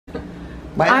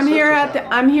I'm here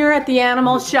at the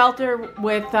animal shelter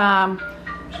with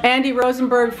Andy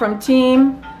Rosenberg from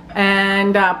Team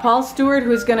and Paul Stewart,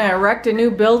 who's going to erect a new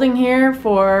building here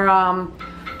for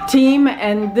Team,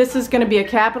 and this is going to be a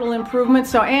capital improvement.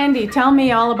 So Andy, tell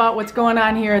me all about what's going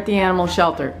on here at the animal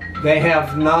shelter. They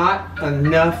have not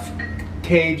enough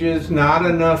cages, not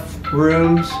enough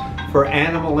rooms for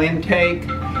animal intake,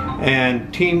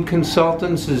 and Team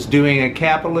Consultants is doing a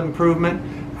capital improvement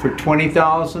for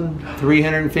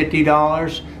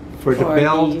 $20,350 to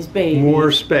build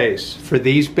more space for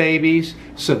these babies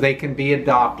so they can be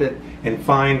adopted and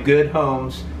find good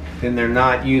homes and they're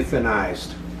not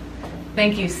euthanized.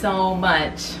 Thank you so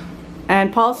much.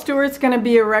 And Paul Stewart's going to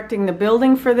be erecting the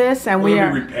building for this, and we're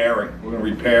going to be repairing. We're going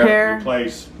to repair,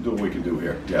 replace, do what we can do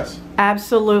here. Yes.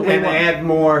 Absolutely. And add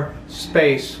more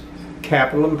space,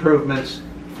 capital improvements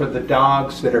for the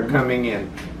dogs that are coming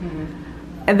in.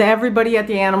 And everybody at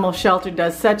the animal shelter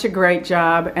does such a great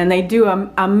job, and they do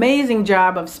an amazing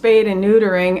job of spade and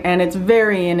neutering, and it's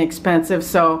very inexpensive.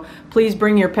 So please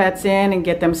bring your pets in and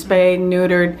get them spayed and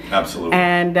neutered. Absolutely.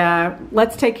 And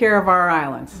let's take care of our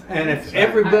islands. And if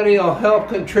everybody will help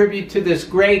contribute to this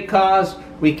great cause,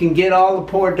 we can get all the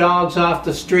poor dogs off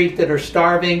the street that are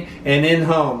starving and in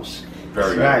homes.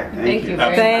 Very good. Right. Thank you.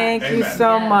 Thank you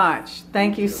so much.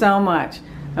 Thank you so much.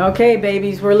 Okay,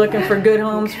 babies, we're looking for good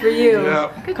homes for you.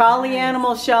 Yep. Call the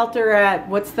animal shelter at,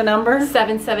 what's the number?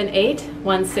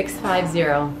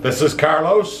 778-1650. This is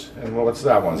Carlos, and what's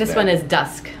that one? This one is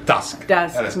Dusk. Dusk.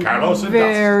 Dusk. That is Carlos and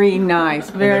Very nice,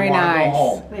 very and they nice. Go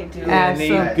home. They do. They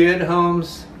need good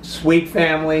homes, sweet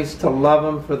families to love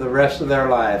them for the rest of their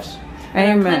lives. Our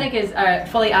Amen. clinic is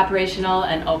fully operational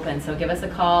and open, so give us a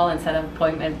call and set an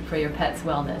appointment for your pet's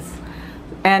wellness.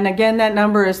 And again, that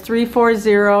number is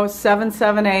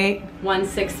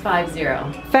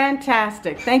 340-778-1650.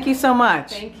 Fantastic. Thank you so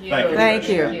much. Thank you. Thank you. Thank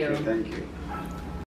you. Thank you. Thank you.